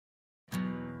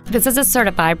This is a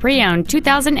certified pre-owned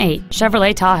 2008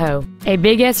 Chevrolet Tahoe, a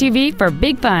big SUV for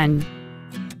big fun.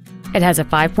 It has a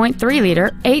 5.3-liter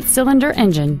 8-cylinder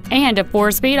engine and a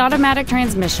 4-speed automatic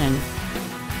transmission.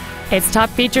 Its top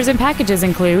features and packages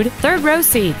include third-row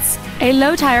seats, a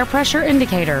low tire pressure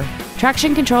indicator,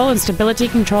 traction control and stability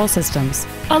control systems,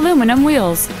 aluminum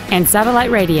wheels, and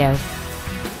satellite radio.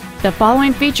 The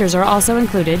following features are also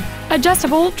included: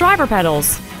 adjustable driver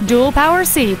pedals, dual power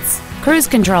seats, cruise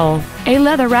control, a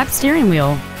leather-wrapped steering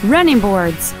wheel, running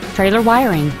boards, trailer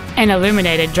wiring, an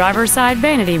illuminated driver's side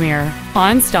vanity mirror,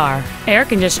 OnStar, air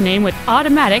conditioning with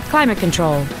automatic climate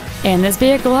control, and this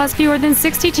vehicle has fewer than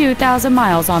 62,000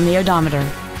 miles on the odometer.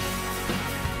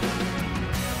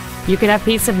 You can have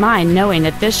peace of mind knowing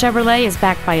that this Chevrolet is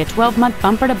backed by a 12-month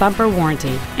bumper-to-bumper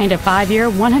warranty and a 5-year,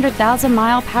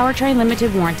 100,000-mile powertrain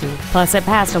limited warranty. Plus, it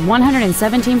passed a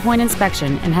 117-point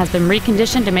inspection and has been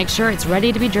reconditioned to make sure it's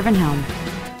ready to be driven home.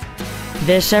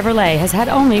 This Chevrolet has had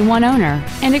only one owner,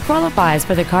 and it qualifies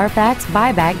for the Carfax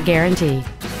buyback guarantee.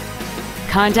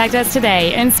 Contact us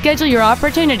today and schedule your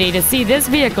opportunity to see this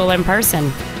vehicle in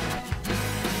person.